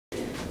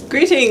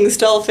Greetings,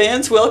 doll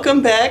fans.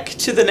 Welcome back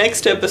to the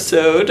next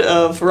episode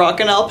of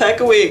Rockin'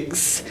 Alpaca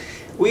Wigs.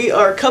 We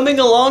are coming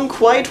along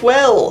quite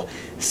well.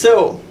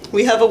 So,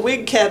 we have a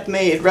wig cap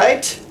made,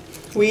 right?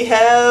 We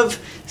have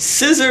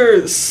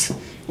scissors.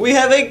 We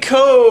have a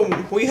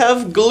comb. We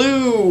have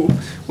glue.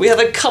 We have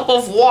a cup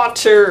of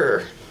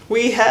water.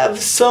 We have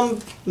some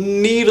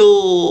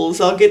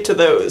needles. I'll get to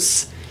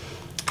those.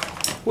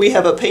 We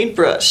have a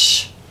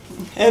paintbrush.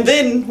 And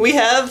then we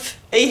have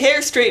a hair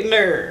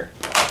straightener.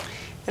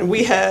 And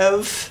we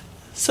have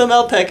some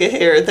alpaca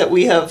hair that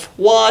we have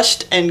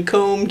washed and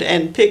combed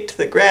and picked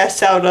the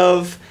grass out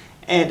of,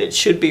 and it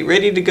should be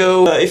ready to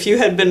go. If you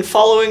had been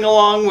following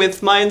along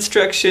with my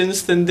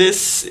instructions, then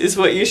this is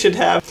what you should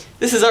have.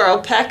 This is our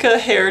alpaca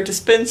hair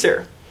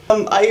dispenser.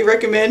 I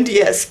recommend,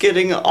 yes,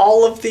 getting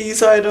all of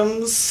these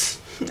items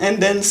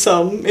and then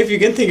some, if you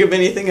can think of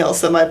anything else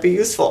that might be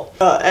useful.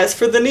 As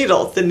for the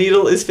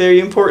needle is very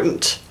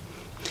important.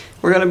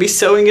 We're going to be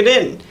sewing it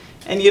in.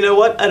 And you know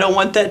what? I don't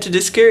want that to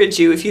discourage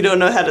you if you don't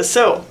know how to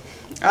sew.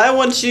 I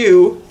want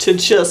you to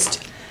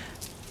just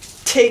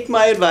take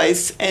my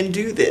advice and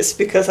do this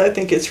because I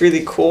think it's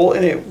really cool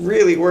and it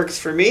really works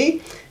for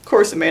me. Of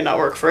course, it may not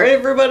work for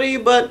everybody,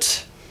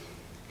 but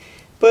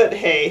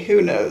hey,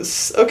 who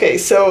knows? Okay,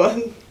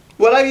 so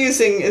what I'm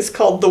using is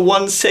called the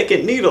 1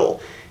 second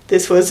needle.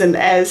 This was an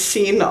as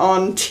seen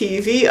on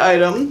TV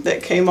item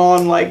that came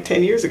on like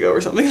 10 years ago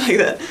or something like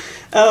that.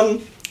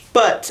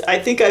 But I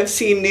think I've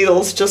seen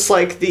needles just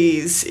like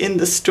these in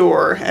the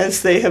store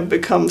as they have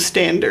become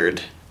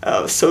standard.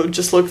 So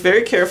just look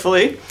very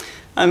carefully.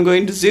 I'm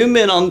going to zoom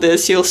in on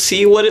this. You'll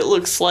see what it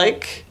looks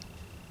like.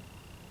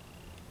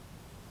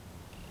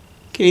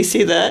 Can you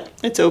see that?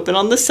 It's open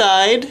on the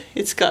side.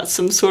 It's got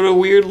some sort of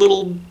weird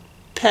little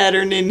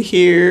pattern in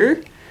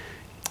here.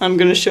 I'm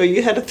going to show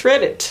you how to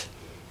thread it.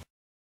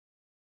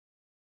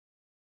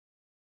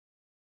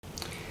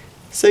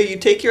 So you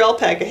take your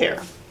alpaca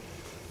hair.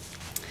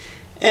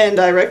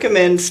 And I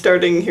recommend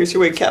starting, here's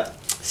your wig cap,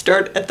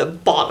 start at the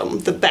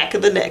bottom, the back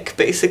of the neck,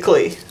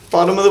 basically.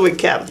 Bottom of the wig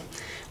cap.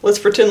 Let's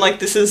pretend like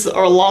this is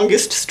our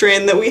longest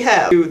strand that we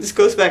have. This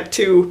goes back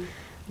to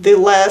the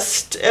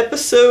last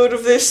episode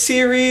of this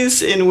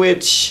series in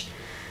which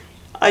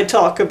I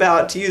talk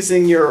about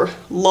using your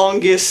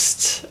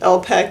longest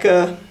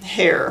alpaca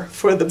hair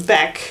for the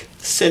back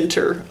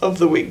center of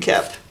the wig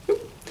cap.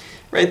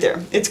 Right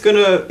there. It's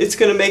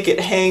gonna make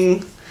it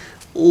hang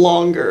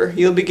longer.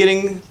 You'll be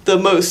getting the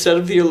most out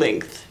of your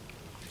length.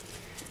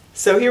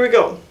 So here we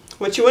go.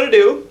 What you want to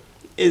do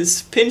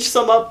is pinch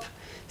some up,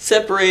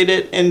 separate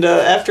it, and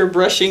after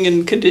brushing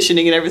and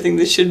conditioning and everything,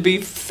 this should be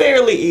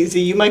fairly easy.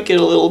 You might get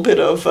a little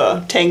bit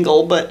of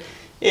tangle, but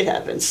it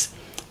happens.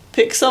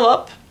 Pick some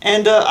up,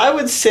 and I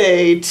would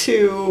say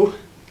to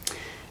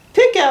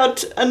pick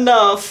out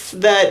enough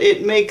that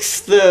it makes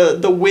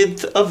the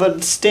width of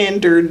a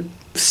standard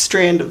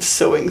strand of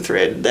sewing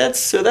thread.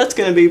 So that's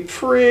going to be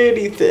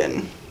pretty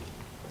thin.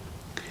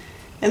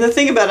 And the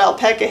thing about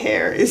alpaca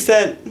hair is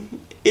that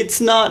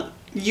it's not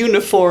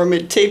uniform.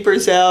 It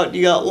tapers out.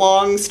 You got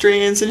long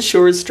strands and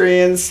short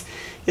strands.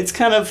 It's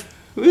kind of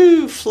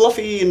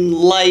fluffy and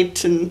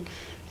light and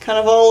kind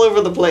of all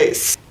over the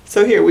place.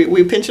 So here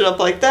we pinch it up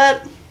like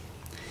that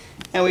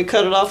and we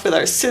cut it off with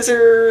our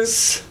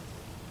scissors.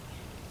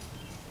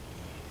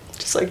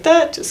 Just like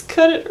that. Just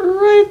cut it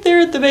right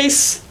there at the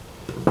base.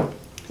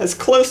 As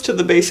close to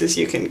the base as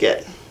you can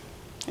get.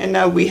 And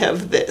now we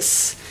have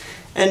this.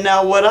 And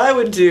now what I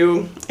would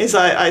do is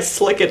I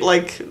slick it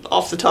like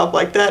off the top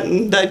like that,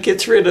 and that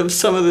gets rid of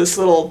some of this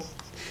little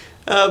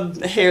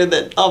hair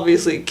that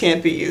obviously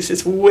can't be used.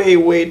 It's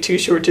way too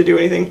short to do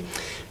anything.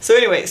 So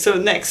anyway, so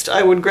next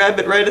I would grab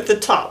it right at the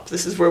top.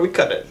 This is where we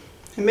cut it.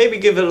 And maybe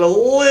give it a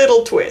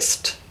little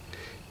twist.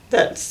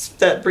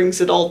 That brings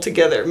it all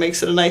together,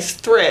 makes it a nice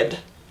thread.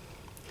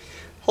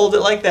 Hold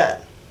it like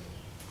that.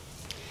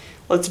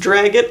 Let's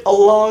drag it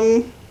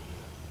along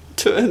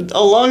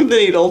the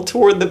needle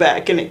toward the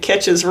back, and it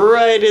catches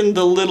right in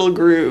the little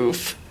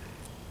groove.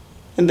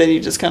 And then you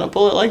just kind of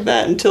pull it like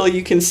that until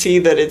you can see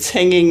that it's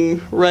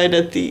hanging right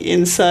at the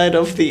inside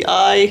of the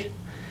eye.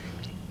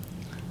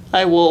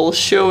 I will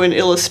show an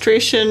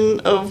illustration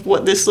of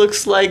what this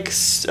looks like,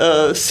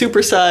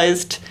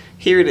 supersized.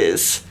 Here it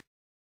is.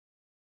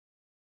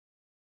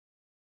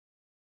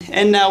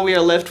 And now we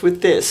are left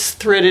with this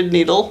threaded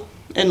needle.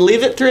 And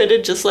leave it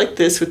threaded just like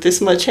this with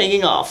this much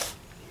hanging off.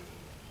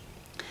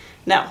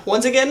 Now,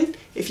 once again,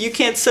 if you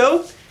can't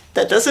sew,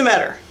 that doesn't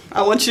matter.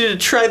 I want you to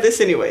try this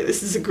anyway.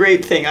 This is a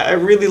great thing. I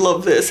really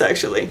love this,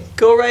 actually.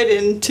 Go right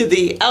into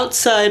the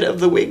outside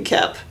of the wig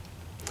cap.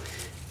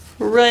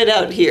 Right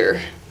out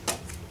here.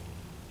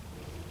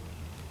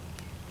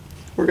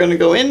 We're going to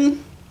go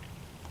in,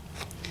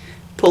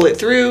 pull it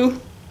through,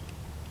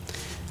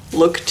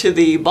 look to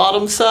the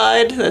bottom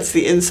side. That's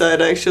the inside,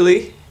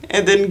 actually.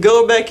 And then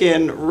go back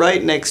in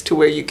right next to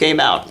where you came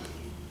out.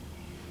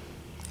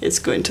 It's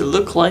going to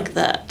look like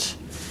that.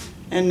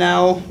 And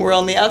now we're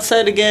on the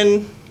outside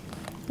again.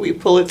 We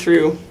pull it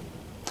through.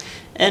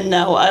 And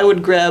now I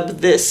would grab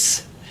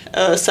this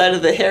side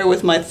of the hair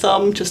with my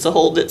thumb just to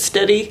hold it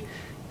steady.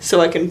 so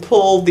I can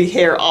pull the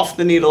hair off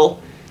the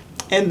needle.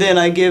 And then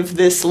I give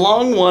this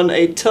long one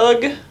a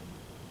tug,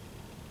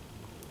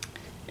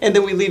 and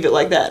then we leave it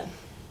like that.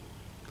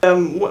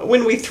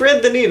 When we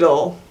thread the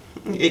needle,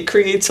 it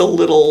creates a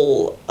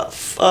little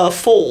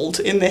fold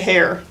in the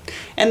hair.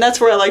 And that's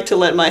where I like to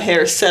let my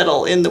hair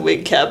settle in the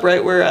wig cap,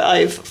 right where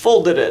I've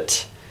folded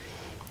it.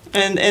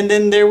 And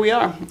then there we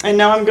are. And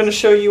now I'm going to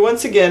show you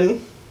once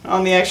again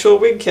on the actual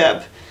wig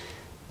cap.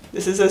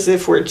 This is as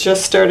if we're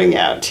just starting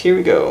out. Here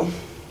we go.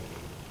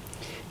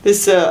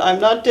 This I'm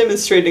not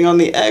demonstrating on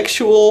the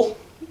actual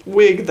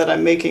wig that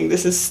I'm making.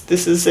 This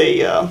is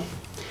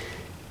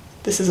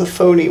a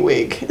phony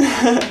wig.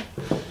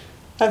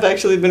 I've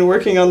actually been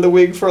working on the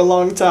wig for a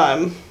long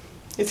time.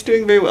 It's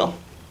doing very well.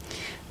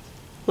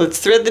 Let's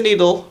thread the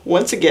needle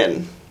once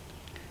again.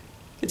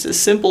 It's as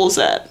simple as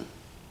that.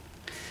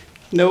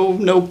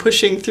 No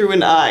pushing through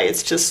an eye.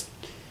 It's just,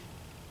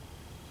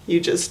 you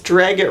just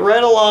drag it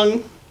right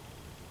along.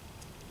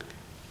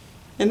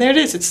 And there it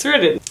is, it's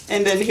threaded.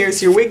 And then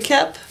here's your wig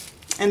cap.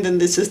 And then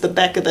this is the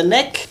back of the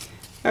neck.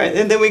 Alright,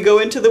 and then we go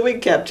into the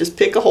wig cap. Just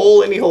pick a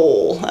hole, any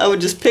hole. I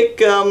would just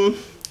pick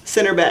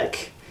center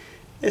back,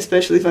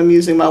 especially if I'm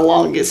using my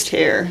longest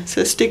hair.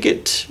 So stick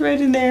it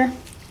right in there.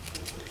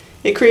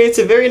 It creates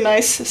a very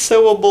nice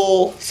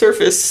sewable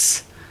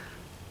surface.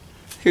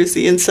 Here's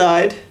the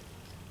inside.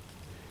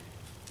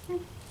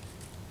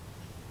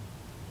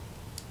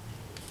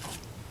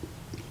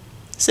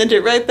 Send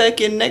it right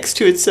back in next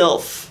to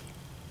itself.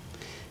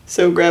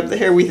 So grab the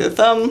hair with your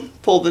thumb,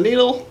 pull the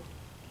needle,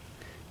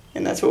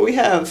 and that's what we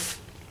have.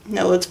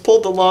 Now let's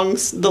pull the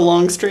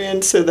long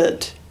strand so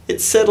that it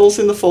settles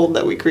in the fold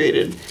that we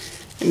created.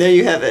 And there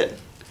you have it.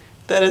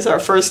 That is our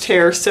first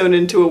hair sewn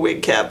into a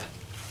wig cap.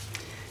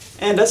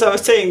 And as I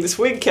was saying, this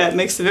wig cap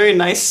makes a very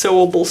nice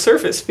sewable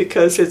surface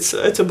because it's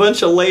a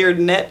bunch of layered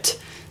net.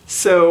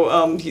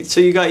 So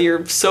you got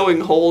your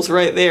sewing holes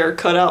right there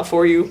cut out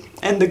for you,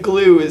 and the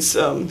glue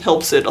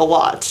helps it a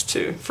lot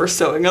for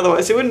sewing.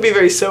 Otherwise, it wouldn't be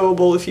very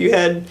sewable if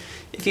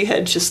you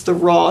had just the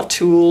raw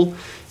tool.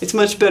 It's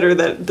much better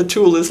that the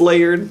tool is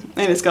layered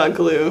and it's got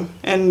glue,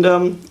 and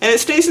it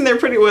stays in there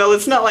pretty well.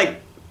 It's not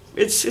like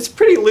it's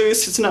pretty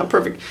loose. It's not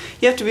perfect.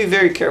 You have to be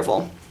very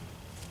careful.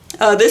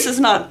 This is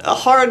not a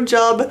hard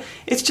job,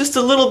 it's just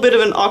a little bit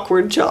of an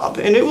awkward job,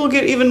 and it will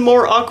get even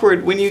more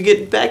awkward when you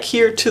get back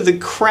here to the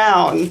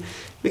crown,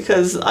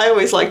 because I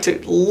always like to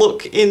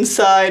look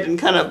inside and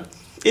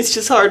it's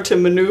just hard to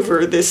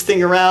maneuver this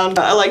thing around.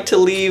 I like to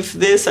leave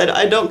this,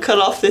 I don't cut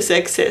off this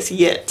excess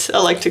yet. I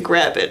like to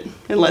grab it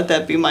and let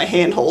that be my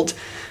handhold.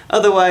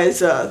 Otherwise,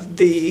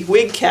 the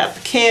wig cap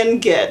can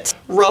get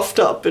roughed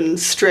up and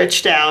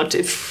stretched out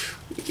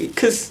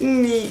because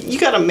you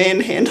gotta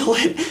manhandle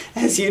it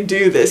as you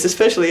do this,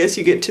 especially as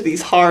you get to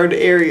these hard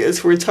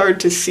areas where it's hard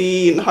to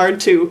see and hard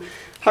to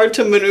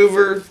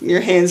maneuver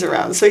your hands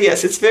around. So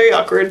yes, it's very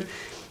awkward,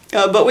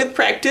 but with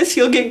practice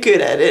you'll get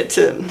good at it,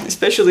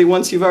 especially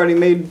once you've already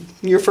made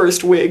your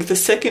first wig. The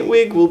second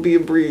wig will be a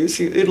breeze.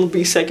 It'll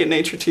be second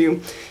nature to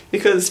you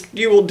because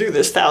you will do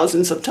this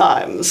thousands of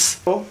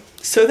times.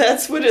 So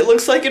that's what it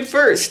looks like at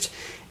first,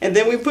 and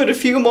then we put a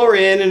few more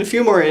in and a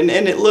few more in,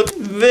 and it looks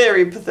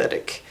very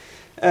pathetic.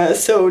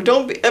 So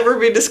don't ever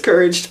be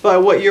discouraged by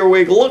what your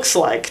wig looks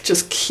like.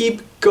 Just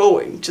keep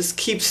going. Just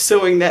keep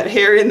sewing that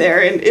hair in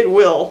there, and it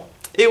will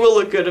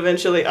look good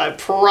eventually, I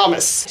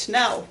promise.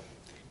 Now,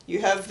 you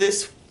have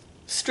this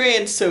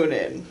strand sewn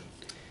in.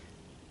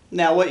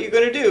 Now what you're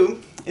going to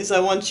do is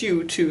I want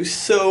you to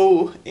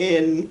sew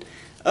in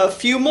a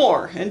few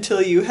more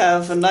until you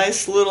have a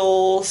nice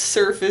little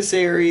surface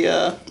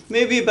area,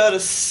 maybe about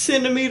 1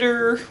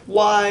 centimeter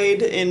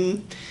wide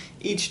in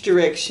each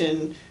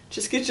direction.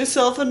 Just get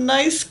yourself a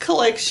nice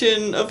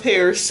collection of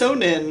hair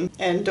sewn in,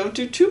 and don't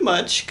do too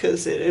much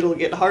because it'll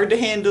get hard to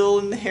handle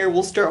and the hair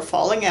will start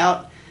falling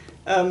out.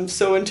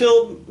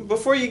 So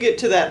before you get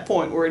to that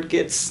point where it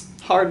gets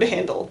hard to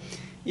handle,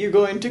 you're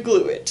going to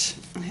glue it.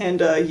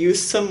 And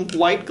use some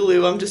white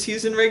glue. I'm just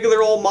using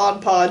regular old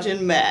Mod Podge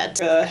and matte.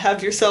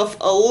 Have yourself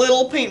a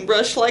little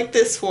paintbrush like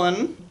this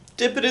one.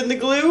 Dip it in the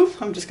glue.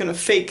 I'm just going to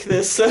fake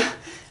this.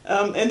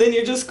 And then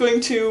you're just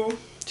going to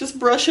just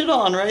brush it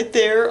on right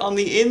there on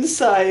the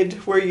inside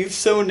where you've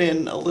sewn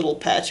in a little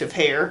patch of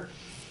hair.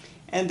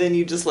 And then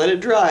you just let it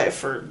dry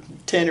for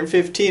 10 or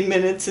 15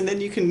 minutes, and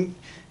then you can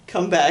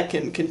come back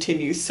and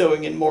continue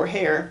sewing in more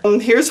hair.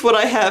 Here's what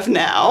I have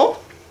now.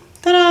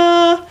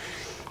 Ta-da!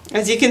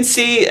 As you can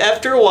see,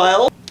 after a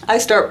while, I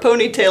start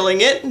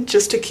ponytailing it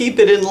just to keep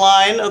it in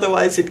line,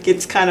 otherwise it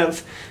gets kind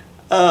of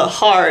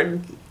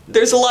hard.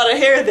 There's a lot of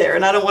hair there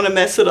and I don't want to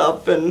mess it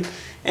up, and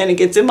it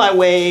gets in my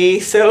way,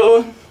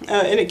 so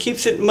and it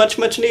keeps it much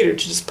neater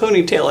to just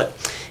ponytail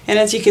it. And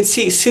as you can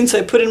see, since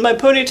I put in my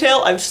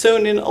ponytail, I've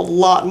sewn in a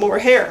lot more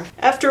hair.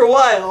 After a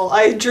while,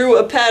 I drew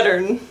a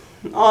pattern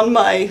on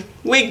my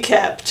wig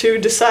cap to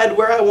decide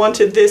where I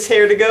wanted this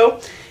hair to go.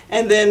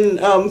 And then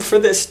for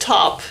this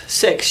top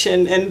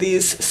section and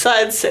these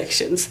side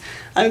sections,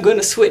 I'm going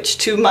to switch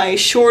to my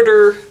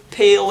shorter,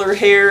 paler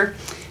hair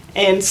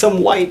and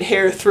some white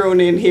hair thrown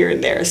in here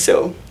and there.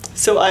 So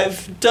So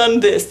I've done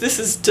this. This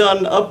is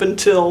done up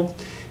until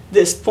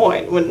this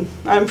point when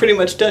I'm pretty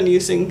much done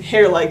using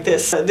hair like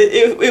this.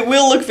 It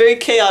will look very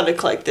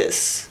chaotic like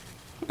this.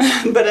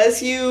 But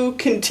as you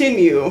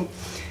continue,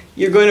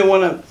 you're going to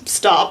want to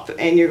stop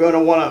and you're going to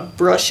want to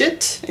brush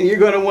it and you're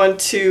going to want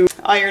to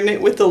iron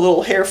it with the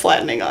little hair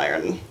flattening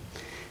iron.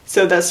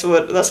 So that's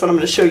what I'm going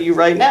to show you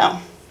right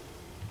now.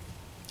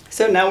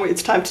 So now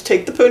it's time to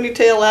take the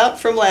ponytail out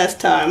from last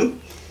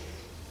time.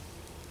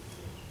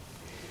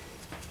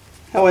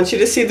 I want you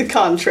to see the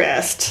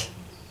contrast.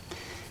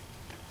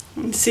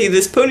 See,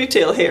 this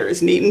ponytail hair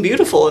is neat and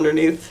beautiful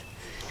underneath.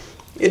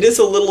 It is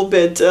a little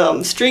bit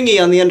stringy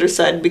on the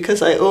underside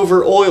because I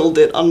over-oiled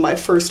it on my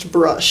first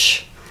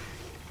brush.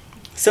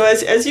 So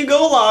as you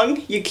go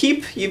along, you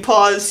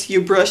pause,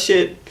 you brush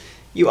it,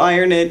 you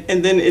iron it,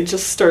 and then it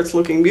just starts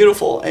looking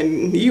beautiful.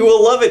 And you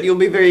will love it, you'll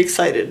be very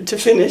excited to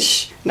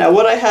finish. Now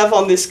what I have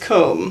on this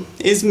comb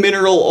is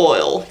mineral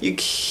oil. You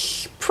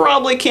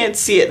probably can't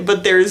see it,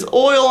 but there's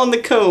oil on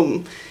the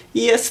comb.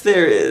 Yes,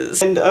 there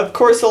is. And of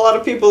course a lot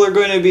of people are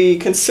going to be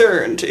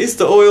concerned. Is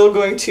the oil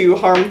going to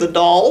harm the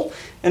doll?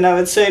 And I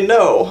would say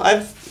no.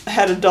 I've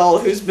had a doll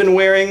who's been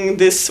wearing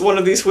one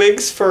of these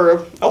wigs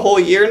for a whole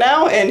year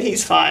now, and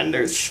he's fine.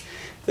 There's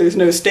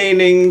no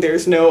staining,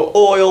 there's no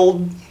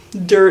oil,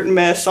 dirt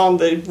mess on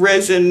the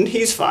resin.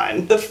 He's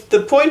fine.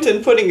 The point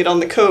in putting it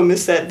on the comb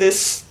is that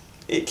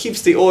it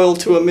keeps the oil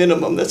to a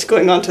minimum that's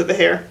going onto the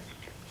hair.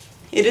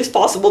 It is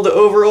possible to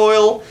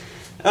over-oil.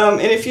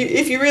 And if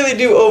you really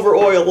do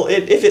over-oil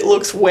it, if it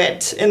looks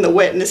wet and the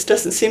wetness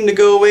doesn't seem to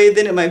go away,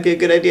 then it might be a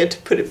good idea to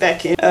put it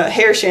back in a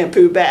hair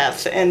shampoo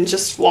bath and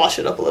just wash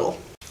it up a little.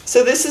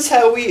 So this is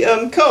how we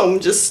comb.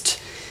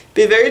 Just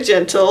be very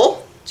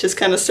gentle. Just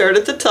kind of start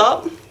at the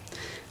top.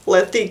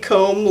 Let the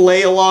comb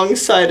lay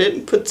alongside it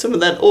and put some of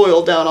that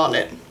oil down on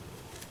it.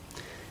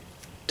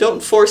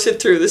 Don't force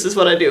it through. This is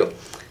what I do.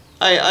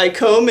 I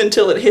comb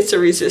until it hits a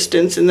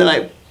resistance and then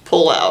I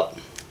pull out.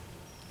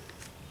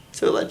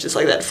 So just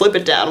like that, flip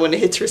it down when it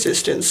hits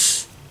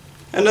resistance.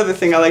 Another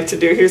thing I like to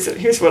do,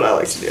 here's what I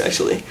like to do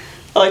actually.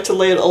 I like to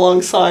lay it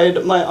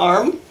alongside my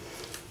arm.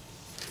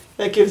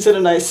 That gives it a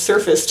nice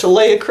surface to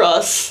lay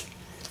across.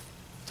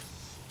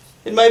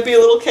 It might be a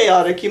little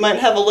chaotic, you might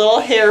have a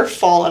little hair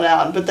falling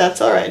out, but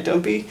that's alright,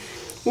 don't be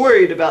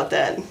worried about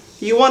that.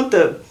 You want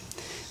the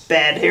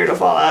bad hair to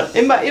fall out.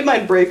 It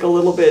might break a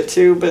little bit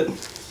too,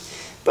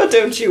 but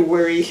don't you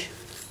worry.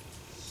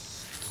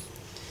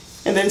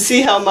 And then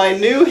see how my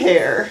new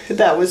hair,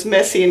 that was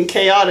messy and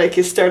chaotic,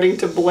 is starting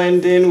to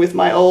blend in with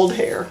my old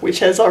hair, which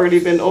has already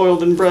been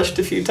oiled and brushed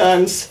a few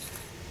times.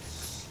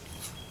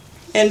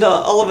 And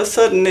all of a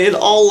sudden, it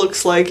all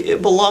looks like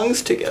it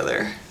belongs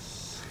together.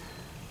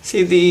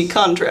 See the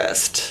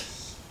contrast.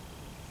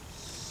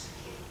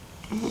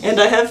 And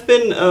I have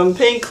been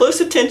paying close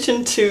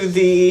attention to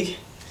the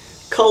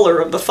color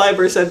of the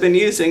fibers I've been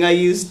using. I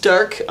used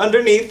dark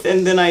underneath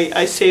and then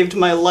I saved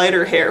my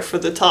lighter hair for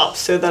the top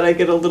so that I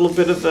get a little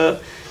bit of a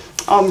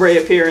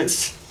ombre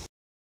appearance.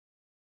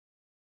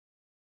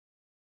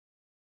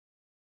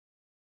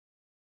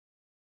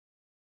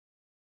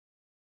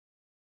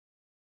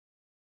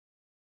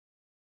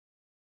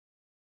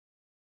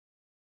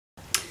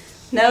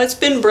 Now it's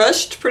been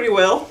brushed pretty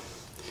well.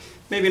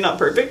 Maybe not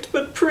perfect,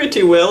 but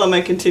pretty well. I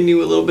might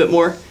continue a little bit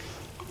more.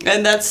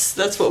 And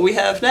that's what we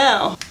have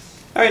now.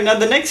 Alright, now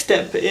the next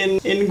step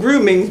in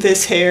grooming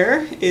this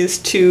hair is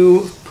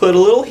to put a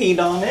little heat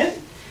on it.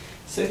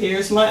 So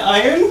here's my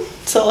iron.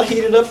 It's all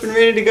heated up and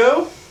ready to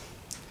go.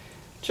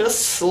 Just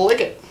slick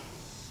it.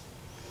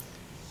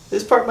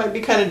 This part might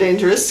be kind of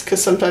dangerous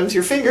because sometimes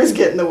your fingers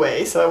get in the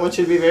way, so I want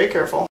you to be very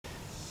careful.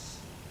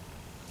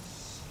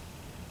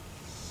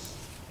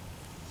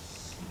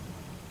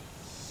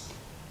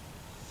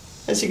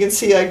 As you can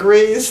see, I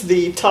graze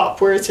the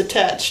top where it's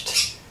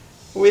attached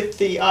with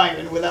the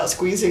iron without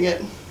squeezing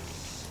it,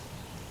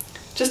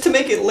 just to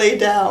make it lay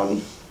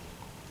down.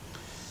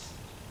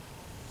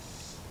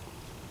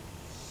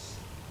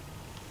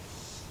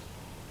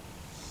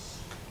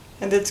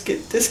 And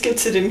this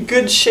gets it in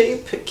good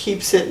shape. It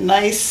keeps it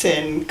nice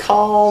and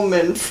calm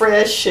and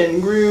fresh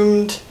and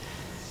groomed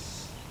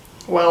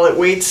while it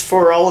waits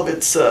for all of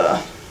its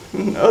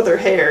other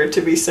hair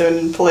to be sewn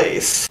in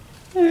place.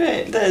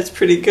 Alright, that's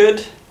pretty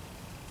good.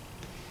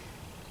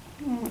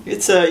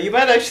 It's you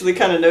might actually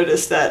kind of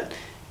notice that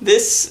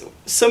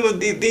some of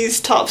these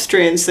top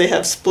strands, they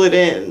have split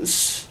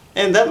ends,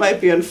 and that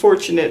might be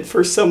unfortunate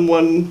for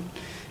someone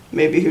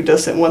maybe who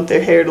doesn't want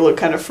their hair to look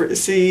kind of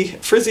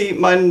frizzy.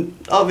 Mine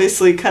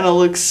obviously kind of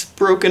looks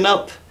broken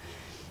up.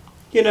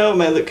 You know, it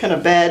might look kind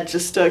of bad.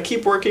 Just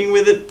keep working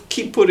with it,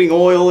 keep putting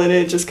oil in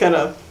it, just kind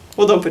of,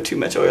 well, don't put too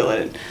much oil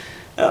in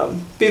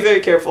it. Be very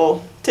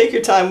careful. Take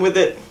your time with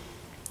it.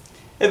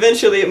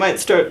 Eventually it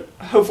might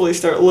hopefully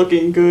start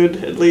looking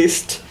good, at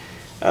least.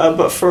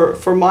 But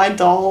for my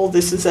doll,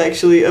 this is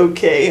actually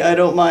okay. I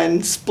don't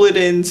mind split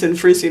ends and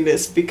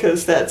frizziness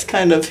because that's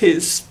kind of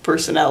his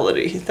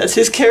personality. That's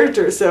his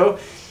character, so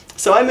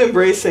I'm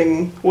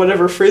embracing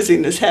whatever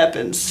frizziness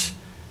happens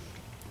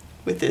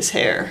with this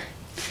hair.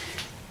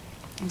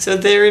 So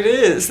there it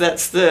is.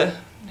 That's the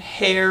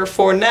hair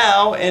for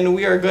now, and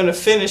we are going to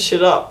finish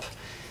it up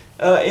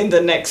in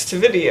the next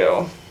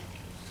video.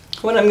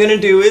 What I'm going to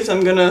do is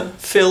I'm going to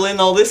fill in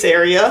all this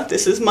area.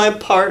 This is my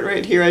part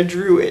right here. I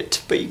drew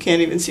it, but you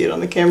can't even see it on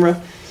the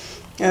camera.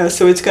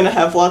 So it's going to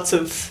have lots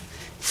of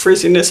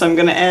frizziness. I'm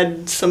going to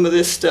add some of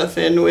this stuff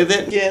in with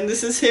it. Again,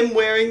 this is him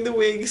wearing the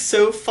wig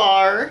so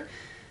far.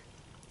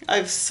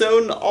 I've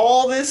sewn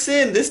all this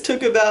in. This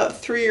took about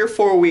 3 or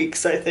 4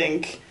 weeks, I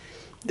think.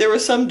 There were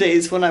some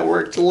days when I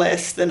worked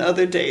less than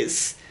other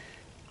days.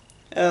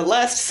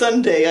 Last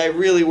Sunday I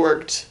really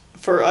worked.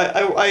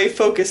 I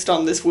focused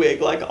on this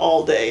wig like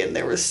all day, and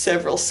there were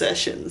several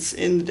sessions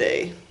in the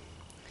day.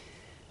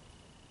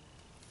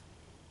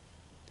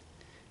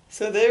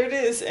 So there it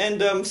is,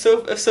 and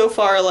so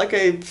far, like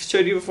I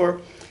showed you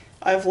before,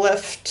 I've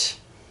left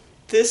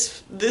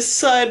this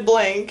side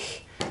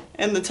blank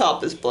and the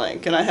top is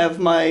blank, and I have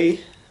my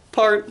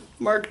part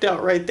marked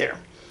out right there.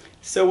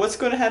 So what's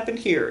going to happen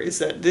here is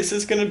that this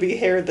is going to be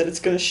hair that it's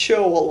going to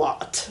show a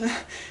lot.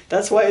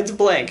 That's why it's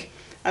blank.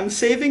 I'm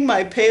saving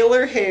my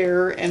paler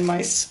hair and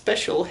my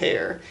special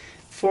hair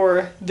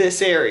for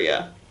this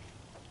area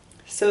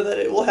so that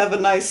it will have a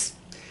nice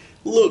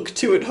look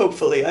to it,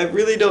 hopefully. I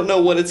really don't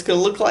know what it's going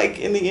to look like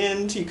in the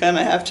end. You kind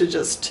of have to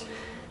just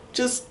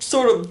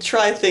sort of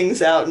try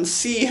things out and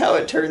see how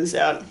it turns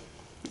out.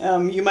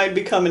 You might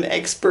become an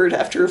expert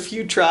after a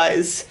few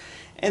tries,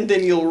 and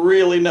then you'll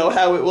really know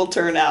how it will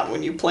turn out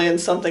when you plan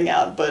something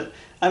out, but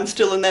I'm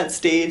still in that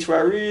stage where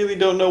I really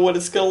don't know what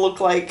it's going to look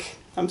like.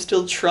 I'm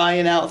still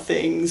trying out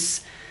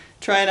things,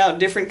 trying out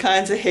different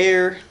kinds of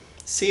hair,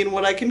 seeing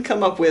what I can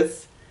come up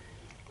with.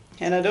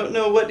 And I don't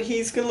know what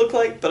he's going to look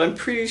like, but I'm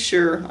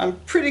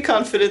pretty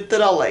confident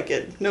that I'll like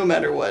it, no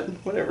matter what,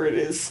 whatever it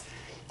is.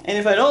 And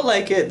if I don't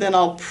like it, then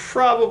I'll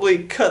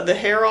probably cut the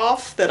hair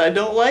off that I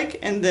don't like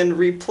and then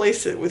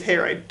replace it with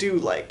hair I do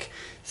like.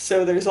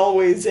 So there's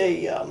always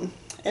an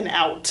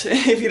out.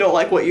 If you don't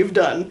like what you've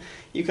done,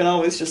 you can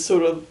always just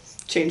sort of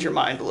change your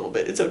mind a little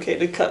bit. It's okay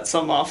to cut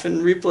some off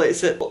and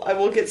replace it. I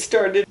will get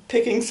started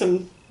picking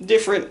some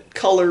different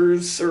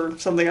colors or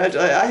something.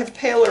 I have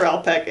paler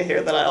alpaca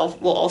hair that I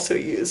will also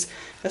use,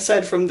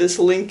 aside from this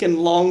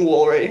Lincoln long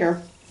wool right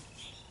here.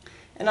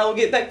 And I will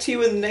get back to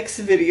you in the next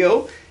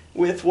video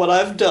with what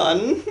I've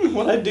done,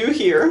 what I do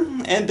here,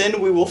 and then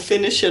we will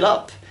finish it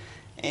up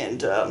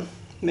and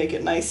make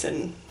it nice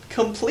and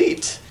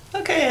complete.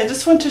 Okay, I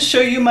just want to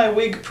show you my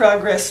wig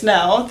progress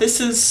now. This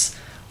is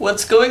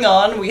what's going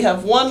on. We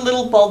have one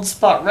little bald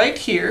spot right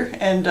here,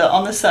 and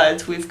on the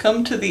sides we've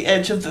come to the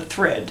edge of the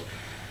thread.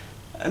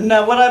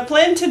 Now what I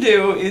plan to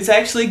do is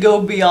actually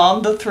go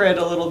beyond the thread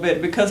a little bit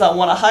because I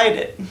want to hide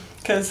it.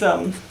 Because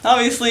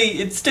obviously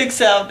it sticks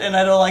out and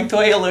I don't like the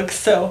way it looks,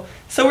 so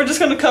we're just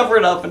going to cover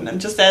it up and then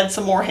just add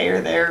some more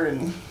hair there,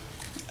 and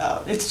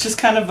it's just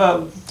kind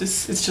of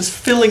it's just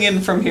filling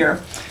in from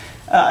here.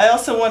 I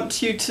also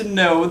want you to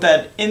know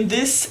that in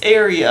this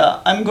area,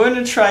 I'm going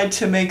to try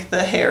to make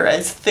the hair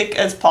as thick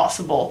as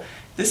possible.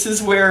 This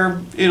is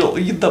where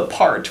the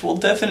part will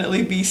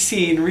definitely be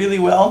seen really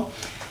well.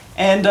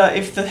 And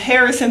if the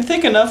hair isn't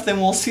thick enough,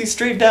 then we'll see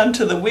straight down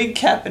to the wig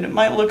cap and it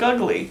might look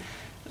ugly.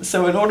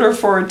 So in order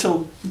for it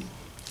to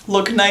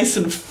look nice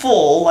and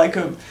full,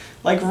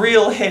 like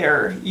real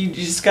hair, you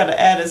just got to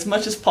add as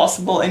much as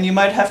possible, and you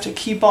might have to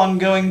keep on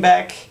going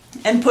back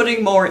and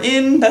putting more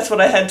in. That's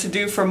what I had to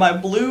do for my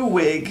blue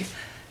wig.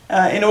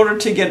 In order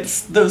to get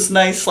those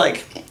nice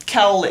like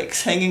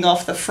cowlicks hanging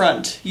off the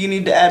front, you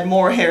need to add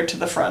more hair to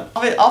the front.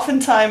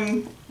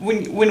 Oftentimes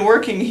when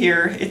working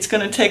here, it's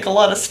going to take a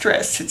lot of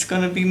stress. It's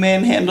going to be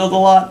manhandled a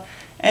lot,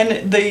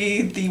 and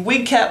the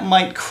wig cap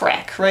might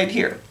crack right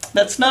here.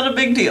 That's not a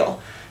big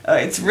deal.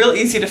 It's real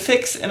easy to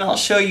fix, and I'll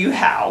show you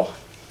how.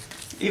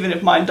 Even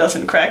if mine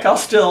doesn't crack, I'll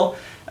still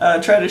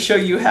try to show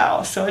you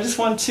how. So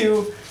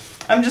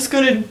I'm just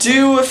going to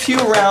do a few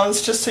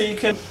rounds just so you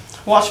can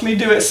watch me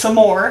do it some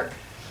more.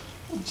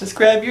 Just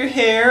grab your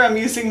hair. I'm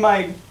using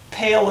my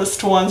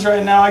palest ones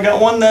right now. I got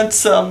one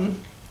that's kind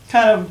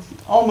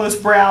of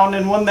almost brown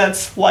and one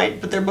that's white,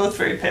 but they're both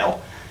very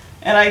pale.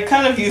 And I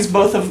kind of use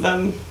both of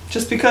them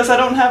just because I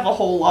don't have a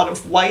whole lot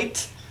of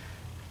white.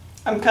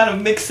 I'm kind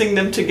of mixing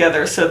them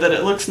together so that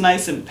it looks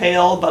nice and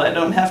pale, but I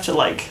don't have to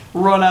like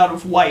run out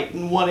of white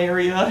in one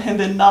area and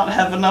then not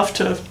have enough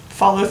to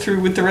follow through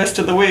with the rest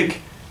of the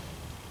wig.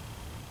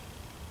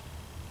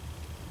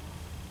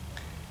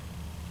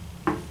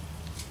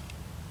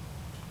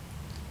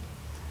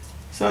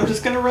 So I'm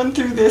just going to run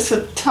through this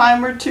a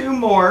time or two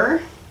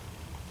more.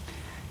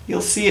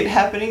 You'll see it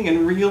happening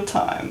in real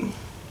time.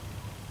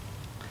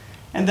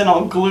 And then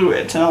I'll glue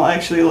it, and I'll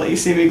actually let you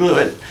see me glue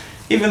it.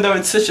 Even though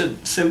it's such a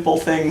simple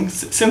thing,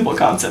 simple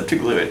concept to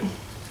glue it.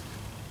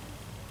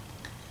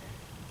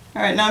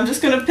 Alright, now I'm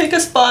just going to pick a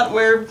spot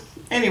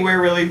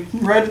anywhere really,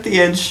 right at the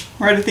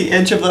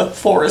edge of the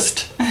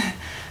forest.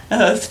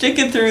 Stick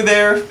it through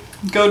there,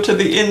 go to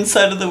the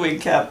inside of the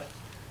wig cap.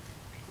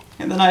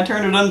 And then I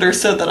turn it under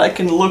so that I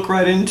can look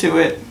right into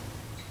it.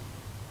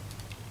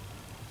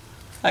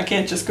 I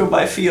can't just go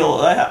by feel.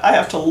 I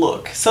have to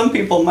look. Some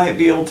people might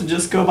be able to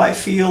just go by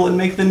feel and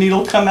make the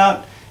needle come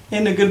out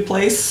in a good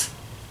place.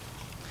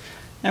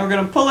 Now we're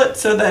going to pull it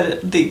so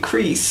that the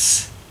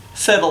crease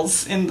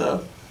settles in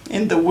the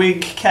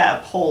wig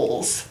cap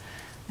holes.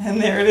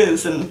 And there it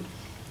is. And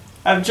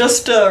I've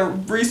just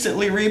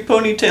recently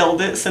re-ponytailed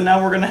it, so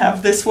now we're going to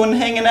have this one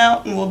hanging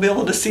out and we'll be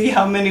able to see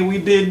how many we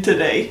did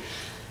today.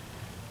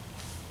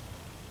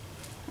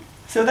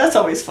 So that's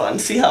always fun.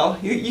 See how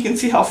you can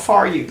see how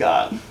far you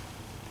got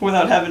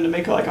without having to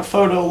make like a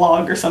photo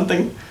log or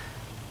something.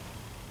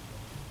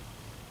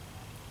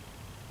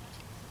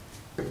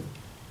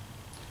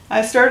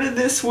 I started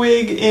this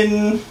wig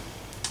in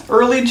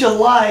early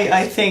July,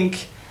 I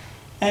think,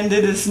 and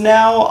it is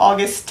now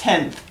August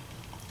 10th.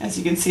 As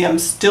you can see, I'm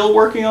still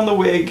working on the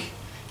wig.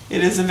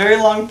 It is a very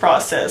long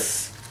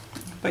process,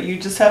 but you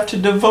just have to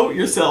devote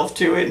yourself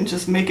to it and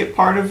just make it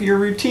part of your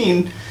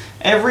routine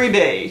every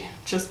day.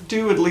 Just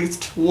do at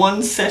least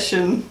one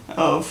session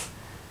of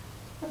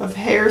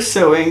hair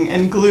sewing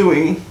and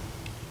gluing.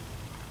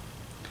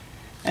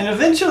 And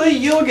eventually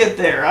you'll get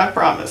there, I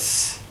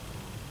promise.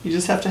 You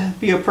just have to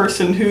be a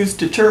person who's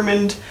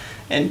determined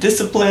and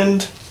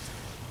disciplined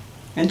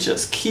and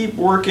just keep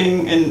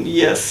working, and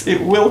yes,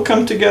 it will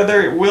come together,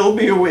 it will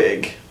be a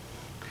wig.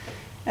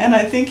 And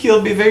I think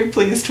you'll be very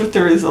pleased with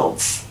the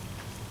results.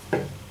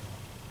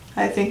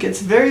 I think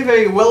it's very,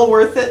 very well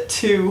worth it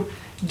to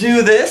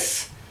do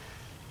this.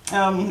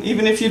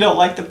 Even if you don't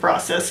like the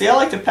process. See, I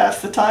like to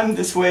pass the time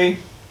this way.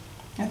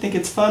 I think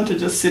it's fun to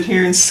just sit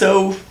here and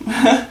sew.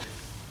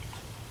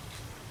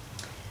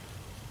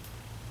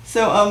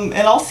 So,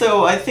 and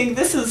also I think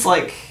this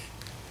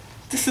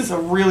is a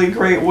really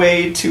great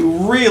way to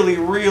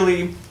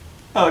really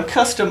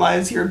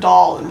customize your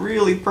doll and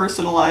really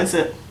personalize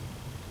it.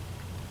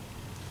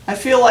 I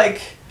feel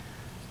like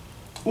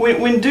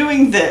when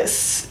doing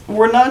this,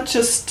 we're not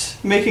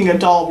just making a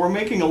doll, we're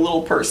making a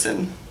little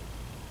person.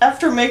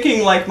 After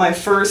making like my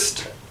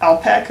first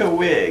alpaca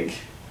wig,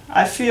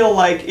 I feel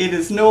like it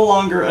is no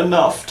longer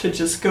enough to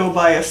just go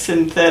buy a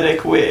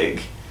synthetic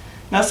wig.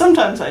 Now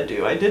sometimes I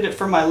do. I did it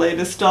for my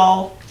latest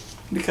doll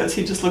because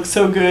he just looked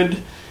so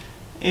good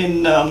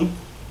in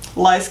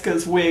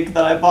Lyska's wig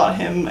that I bought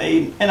him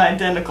an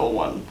identical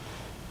one.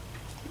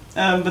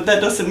 But that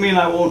doesn't mean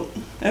I won't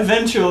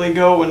eventually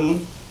go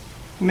and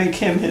make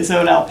him his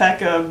own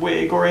alpaca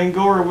wig or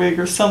angora wig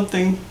or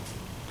something.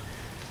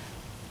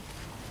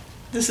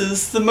 This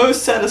is the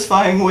most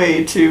satisfying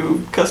way to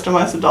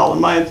customize a doll, in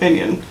my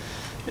opinion,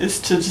 is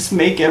to just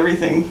make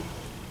everything.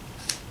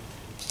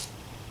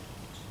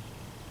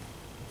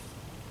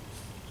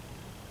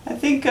 I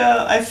think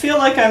I feel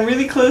like I'm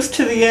really close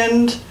to the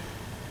end,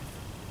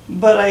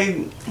 but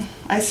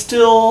I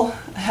still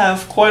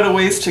have quite a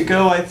ways to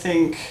go, I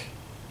think.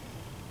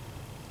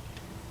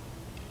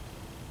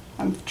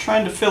 I'm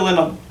trying to fill in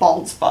a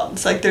bald spot.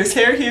 It's like there's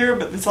hair here,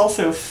 but this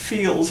also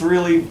feels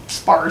really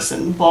sparse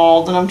and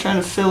bald, and I'm trying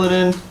to fill it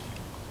in.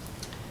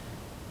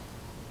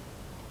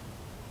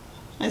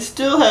 I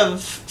still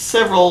have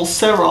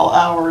several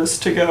hours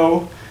to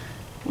go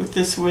with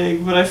this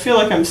wig, but I feel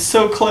like I'm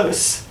so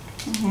close.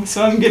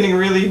 So I'm getting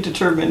really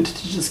determined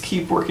to just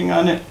keep working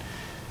on it.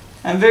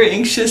 I'm very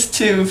anxious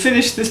to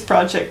finish this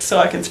project so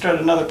I can start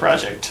another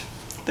project.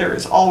 There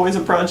is always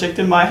a project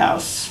in my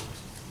house.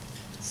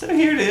 So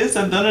here it is.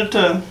 I've done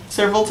it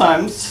several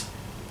times.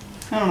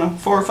 I don't know,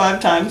 4 or 5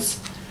 times.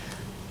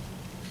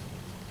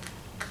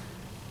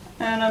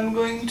 And I'm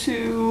going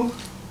to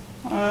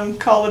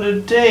call it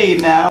a day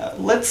now.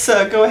 Let's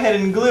go ahead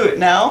and glue it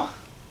now.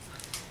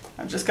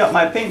 I've just got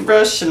my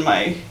paintbrush and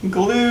my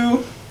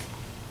glue.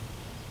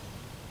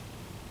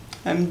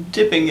 I'm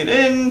dipping it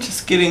in,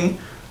 just getting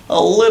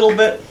a little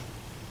bit.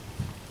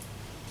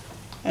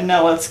 And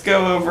now let's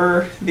go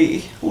over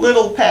the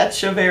little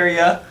patch of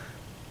area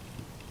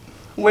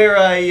where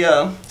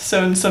I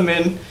sewn some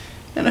in,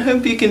 and I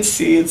hope you can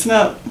see. It's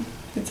not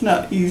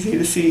easy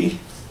to see,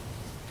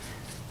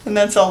 and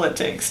that's all it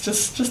takes.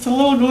 Just a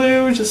little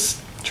glue.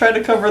 Just try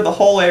to cover the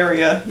whole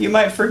area. You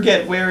might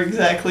forget where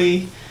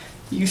exactly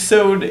you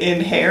sewed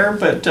in hair,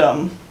 but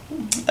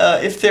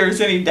if there's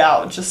any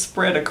doubt, just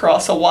spread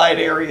across a wide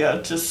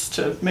area just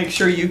to make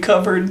sure you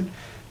covered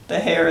the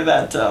hair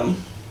that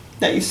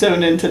that you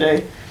sewn in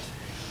today.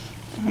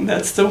 And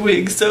that's the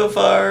wig so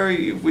far.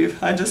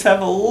 I just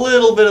have a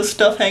little bit of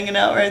stuff hanging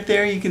out right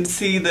there. You can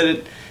see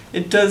that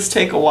it does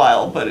take a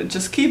while, but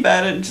just keep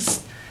at it.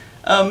 Just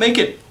make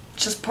it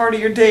just part of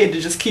your day to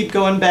just keep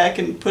going back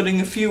and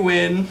putting a few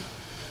in,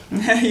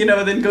 you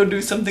know, then go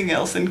do something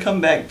else and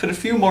come back, put a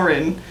few more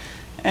in,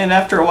 and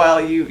after a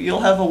while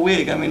you'll have a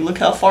wig. I mean, look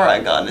how far I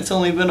got. It's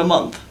only been a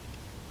month.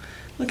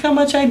 Look how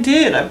much I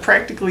did. I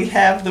practically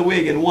have the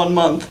wig in 1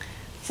 month.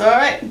 So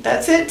alright,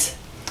 that's it.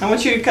 I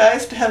want you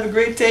guys to have a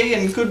great day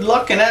and good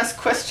luck and ask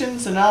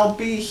questions, and I'll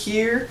be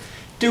here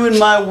doing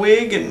my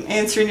wig and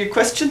answering your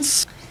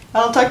questions.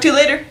 I'll talk to you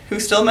later.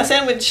 Who stole my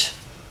sandwich?